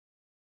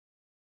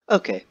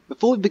Okay,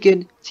 before we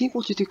begin, Team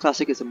 42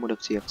 Classic is a mod of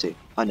TF2.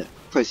 I know,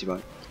 crazy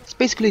right? It's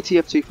basically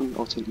TF2 from an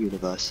alternate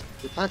universe,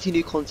 with plenty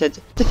new content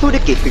to fill the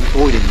gaping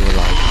void in your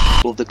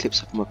life. All of the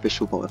clips are from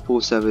official Vault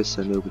F4 service,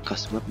 so no good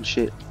custom weapon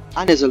shit,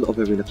 and there's a lot of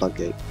arena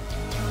floodgate.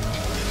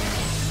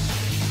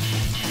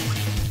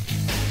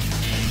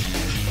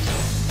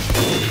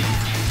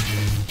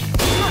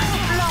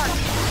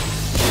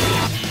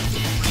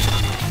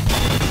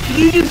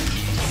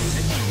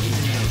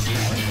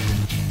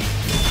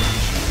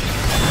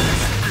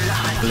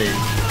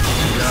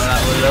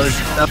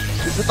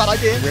 This is a bad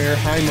idea. Rare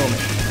high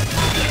moment.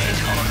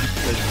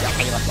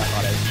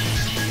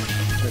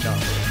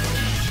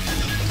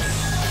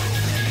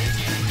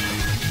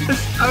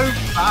 It's so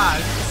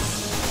bad.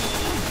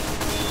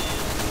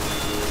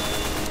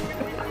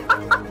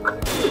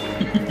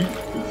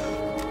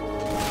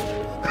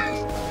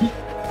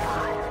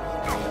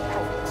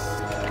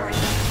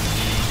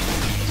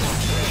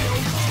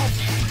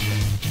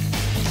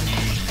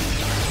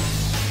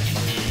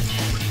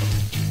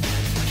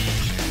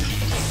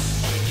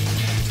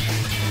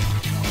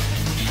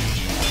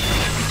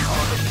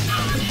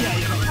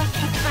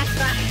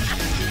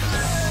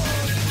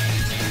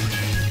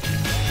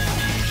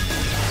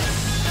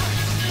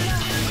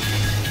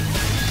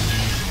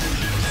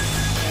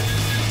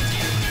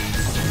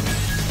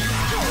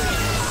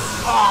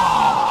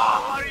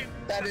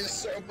 That is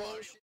so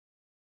bullshit.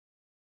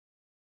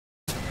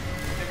 I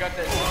got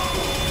this.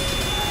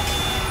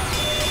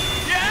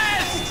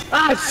 Yes!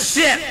 Ah,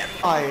 shit!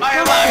 I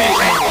am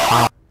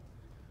alive!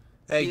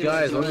 Hey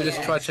guys, let me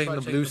just try checking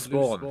the blue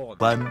spawn.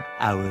 1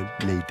 hour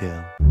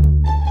later.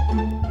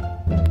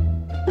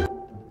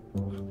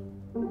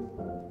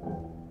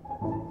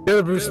 Go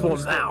to blue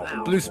spawn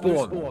now! Blue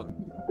spawn!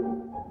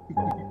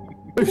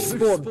 Blue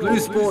spawn! Blue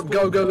spawn!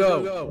 Go, go,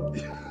 go!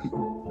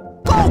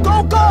 Go,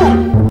 go,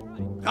 go!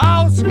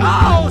 Goes!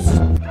 Goes!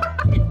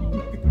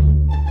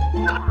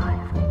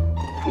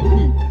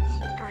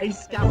 Hey,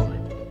 Scout.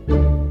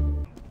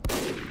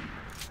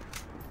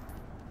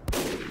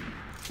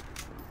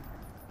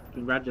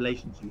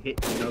 Congratulations, you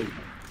hit the nose.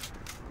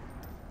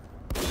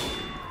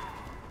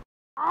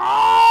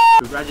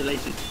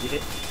 Congratulations, you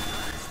hit.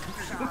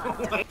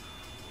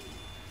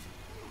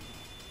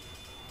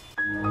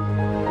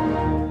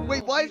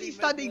 Wait, why is he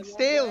standing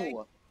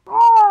still?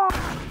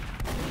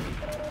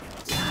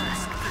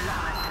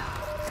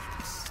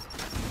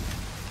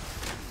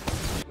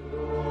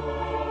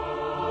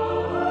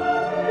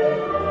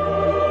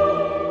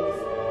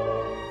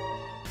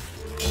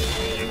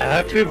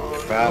 I feel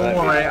proud of you.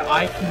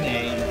 I can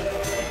aim.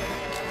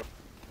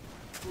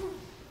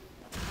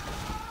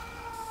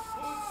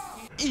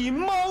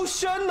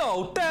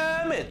 Emotional,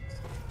 damn it!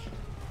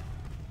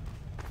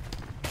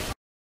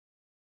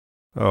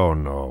 Oh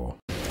no.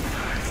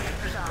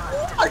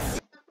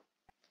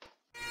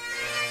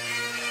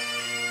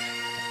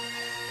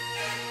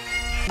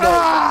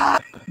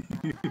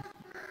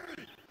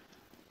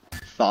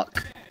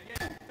 Fuck.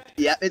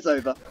 Yep, it's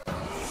over.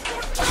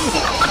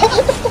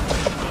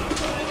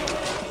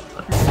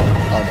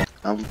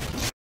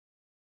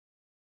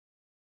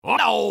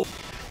 No!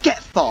 Get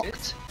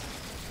fucked!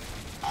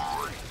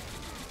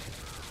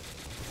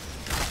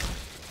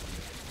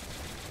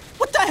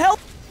 What the hell?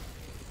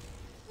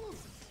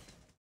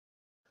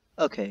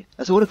 Okay,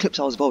 that's all the clips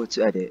I was bothered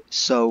to edit,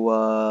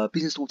 so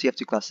please install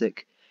TF2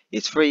 Classic.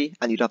 It's free,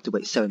 and you'd have to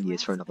wait 7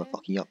 years for another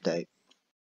fucking update.